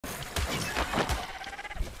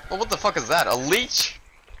Well, what the fuck is that? A leech?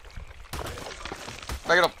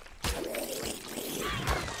 Back it up.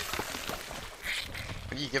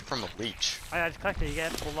 What do you get from a leech? I just collected. You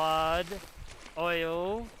get blood,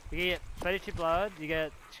 oil. You get 32 blood. You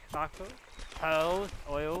get chocolate, pearls,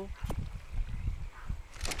 oil.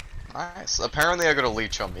 Nice. Apparently I got a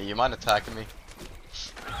leech on me. You mind attacking me?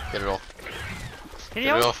 Get it off. Can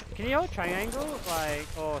you hold triangle, like,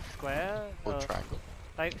 or square? Or triangle.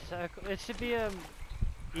 Like circle. It should be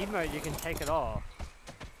emote. You can take it off.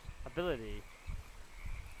 Ability.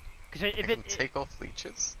 Cause if I can take off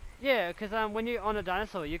leeches? Yeah, cause when you're on a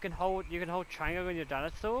dinosaur, you can hold triangle on your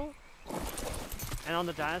dinosaur, and on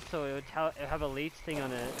the dinosaur it'll have a leech thing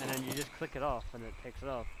on it, and then you just click it off, and it takes it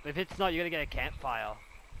off. If it's not, you're gonna get a campfire.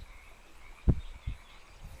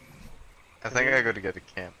 I think I gotta get a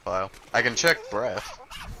campfire. I can check breath.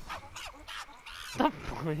 Stop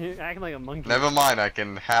you're acting like a monkey. Never mind, I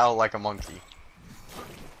can howl like a monkey.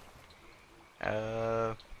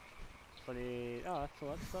 20... Oh, that's a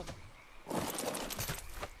lot of stuff.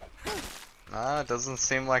 Nah, it doesn't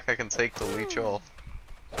seem like I can take the leech off.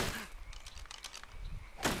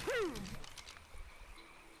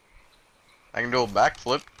 I can do a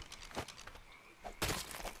backflip.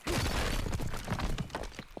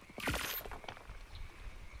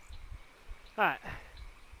 Alright.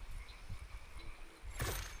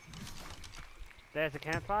 There's a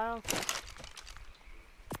campfire.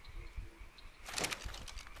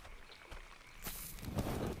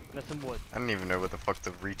 There's some wood. I don't even know where the fuck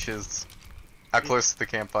the reach is. How close to the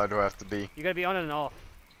campfire do I have to be? You gotta be on and off.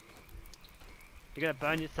 You gotta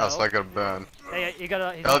burn yourself. Oh, so I gotta burn. Yeah, you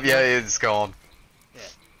gotta. Oh, yeah, it's gone. Yeah.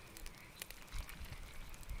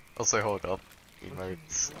 Also, hold up.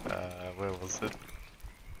 Emotes. Where was it?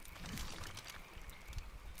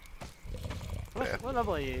 What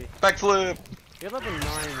level are you? Backflip! You're level 9,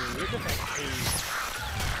 and you're just XP.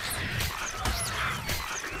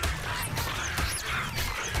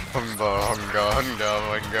 Hunga, hunga, hunga,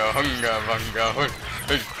 hunga, hunga, hunga,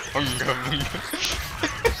 hunga, hunga.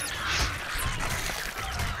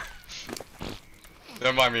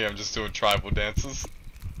 Don't mind me, I'm just doing tribal dances.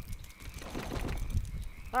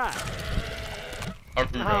 Ah.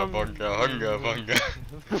 Hunga, hunga, hunga, hunga.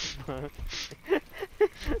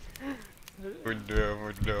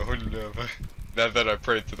 Now that I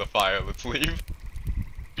prayed to the fire, let's leave.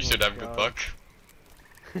 We should have good luck.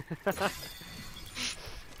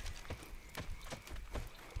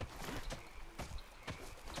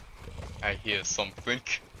 I hear something.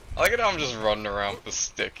 I like it how I'm just running around with a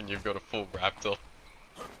stick and you've got a full raptor.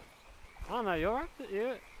 I don't know, you're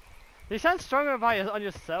raptor. You sound stronger on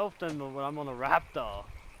yourself than when I'm on a raptor.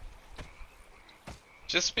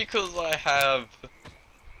 Just because I have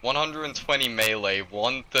 120 melee,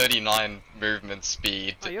 139 movement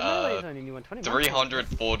speed, oh, your melee's only 120. 300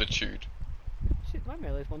 fortitude. Shit, my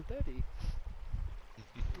melee's 130.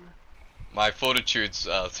 My fortitude's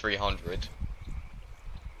 300.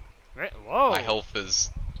 Whoa! My health is,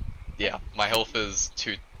 yeah, my health is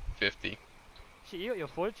 250. Shit, you got your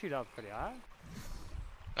fortitude up pretty high.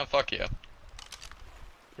 Oh fuck yeah.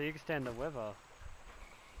 So you can stand the weather.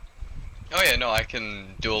 Oh yeah, no, I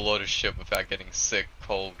can do a lot of shit without getting sick,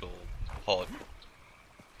 cold, or hot.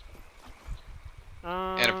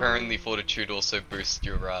 And apparently fortitude also boosts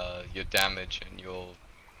your damage and your...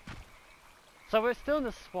 So we're still in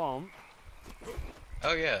the swamp.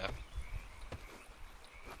 Oh yeah.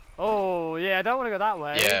 Oh yeah, I don't want to go that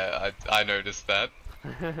way. Yeah, I noticed that.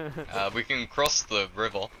 We can cross the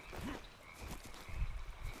river.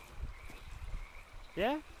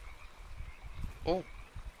 Yeah? Oh.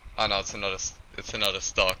 Oh no, it's another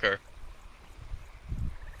stalker.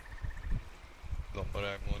 Not what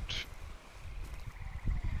I want.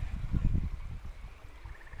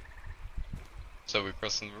 So we're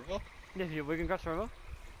crossing the river? Yeah, we can cross the river.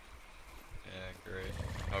 Yeah, great.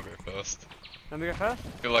 I'll go first. Let me go first? I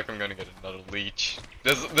feel like I'm gonna get another leech.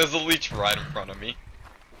 There's a leech right in front of me.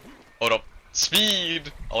 Hold up.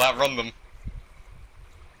 Speed! I'll outrun them.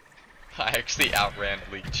 I actually outran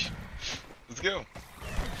a leech. Let's go.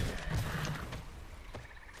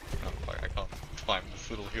 Oh fuck, I can't climb this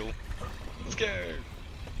little hill. Let's go!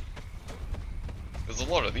 There's a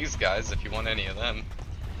lot of these guys if you want any of them.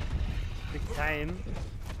 Big time.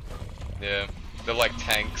 Yeah, they're like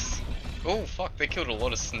tanks. Oh fuck, they killed a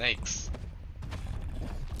lot of snakes.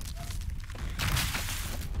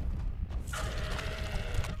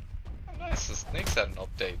 Oh nice, the snakes had an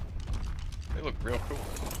update. They look real cool.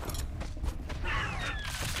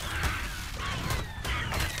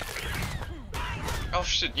 Oh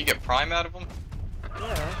shit, you get prime out of them?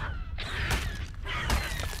 Yeah.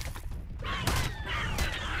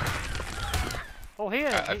 Oh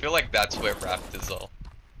here. I feel like that's where raptors are.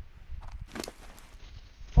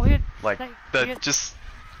 Oh here. Like, snake, that here. just...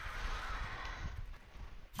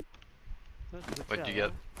 That's a good What'd you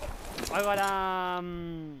shot, get? huh? I got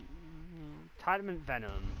Tidement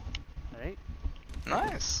Venom. I think.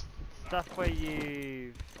 Nice. Stuff where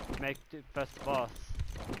you make the first boss.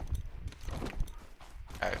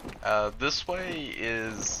 Alright, this way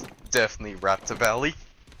is definitely Raptor Valley.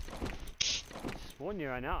 Just warn you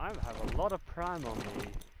right now, I have a lot of prime on me.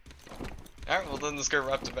 Alright, well then let's go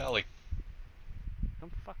Raptor Valley.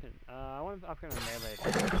 I'm fucking. I want to upgrade my melee.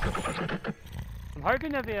 I'm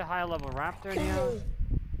hoping there'll be a higher level raptor in here.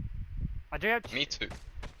 I do have. Me too.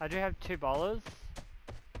 I do have 2 bowlers.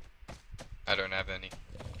 I don't have any.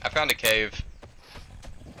 I found a cave.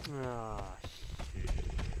 Oh shit.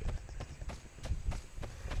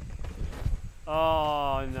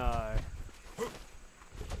 Oh no.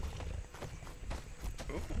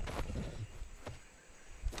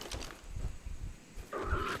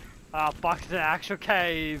 Ah, fuck, it's an actual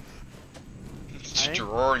cave. It's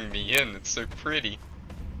drawing me in, it's so pretty.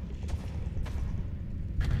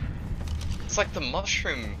 It's like the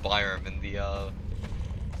mushroom biome in the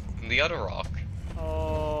other rock.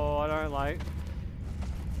 Oh, I don't like.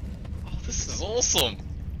 Oh, this is awesome!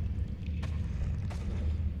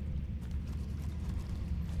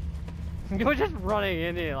 You're just running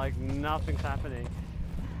in here like nothing's happening.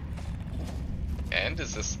 And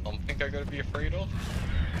is this something I gotta be afraid of?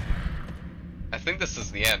 I think this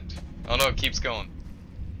is the end. Oh no, it keeps going.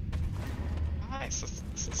 Nice, this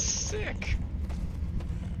is sick.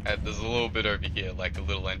 There's a little bit over here, like a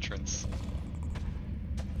little entrance.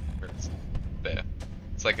 Where it's there.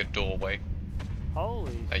 It's like a doorway.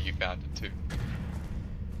 Holy. You found it too.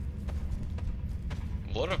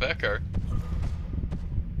 A lot of echo.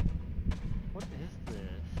 What is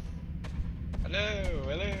this? Hello,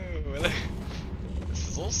 hello, hello. This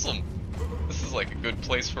is awesome. This is like a good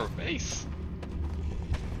place for a base.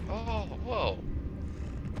 Oh, whoa.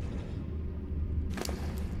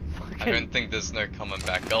 I don't think there's no coming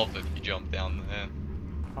back up if you jump down there.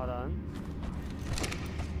 Hold on.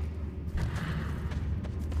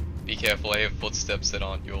 Be careful, I have footsteps that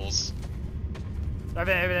aren't yours. Over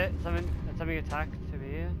there. Something attacked over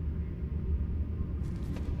here.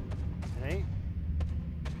 I think.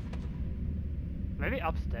 Maybe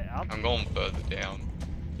upstairs. Up. I'm going further down.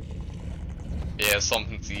 Yeah,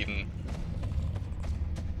 something's eaten.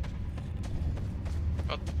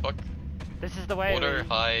 What the fuck? This is the way. Auto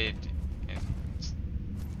hide. And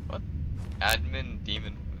what? Admin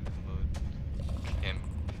demon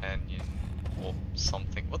companion or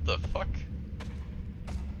something. What the fuck?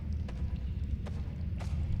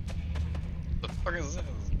 The fuck is this?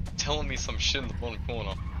 Telling me some shit in the bottom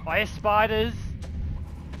corner. I hear spiders.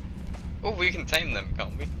 Oh, we can tame them,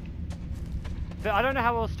 can't we? But I don't know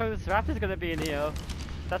how strong this raptor's gonna be in here.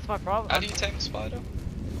 That's my problem. How do you tame a spider?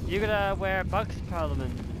 You gotta wear Bug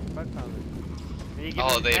Parliament. And you give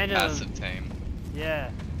Oh, them they venom. passive tame.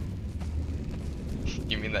 Yeah.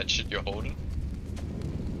 You mean that shit you're holding?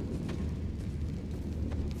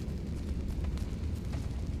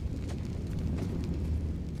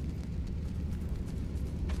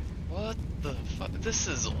 What the fuck? This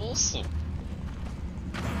is awesome.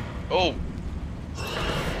 Oh!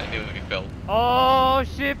 I knew he fell. Oh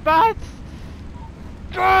shit, bats!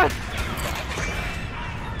 God!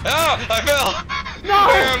 Ah! I fell! No!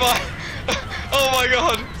 Where am I? Oh my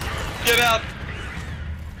god! Get out!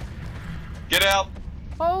 Get out!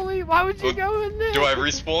 Holy, why would you Oh, go in there? Do I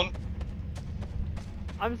respawn?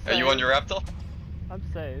 I'm safe. Are you on your raptor? I'm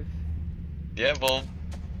safe. Yeah, well...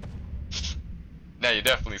 Now you're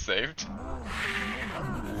definitely saved.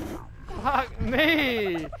 Fuck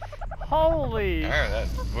me! Holy! Alright,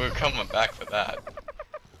 we're coming back for that.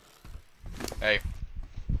 Hey.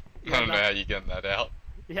 I don't know how you're getting that out.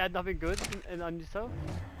 You had nothing good on yourself?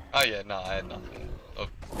 Oh yeah, no, I had nothing of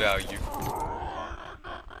value.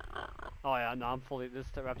 Oh yeah, no, this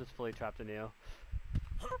raptor's fully trapped in here.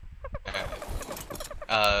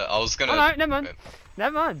 I was gonna... Oh no, never mind.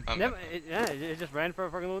 Never mind. Okay. It just ran for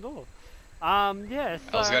a fucking little door. Yeah,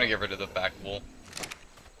 so... I was gonna get rid of the back wall.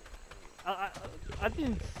 I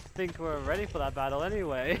didn't think we were ready for that battle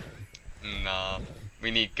anyway. Nah,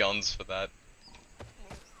 we need guns for that.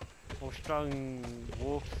 Or strong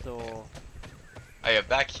wolves or... Oh yeah,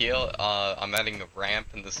 back here, I'm adding a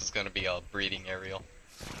ramp and this is gonna be a breeding area.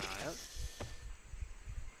 Yep.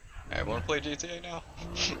 Alright, wanna play GTA now?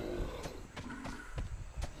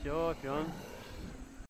 Sure, if you want.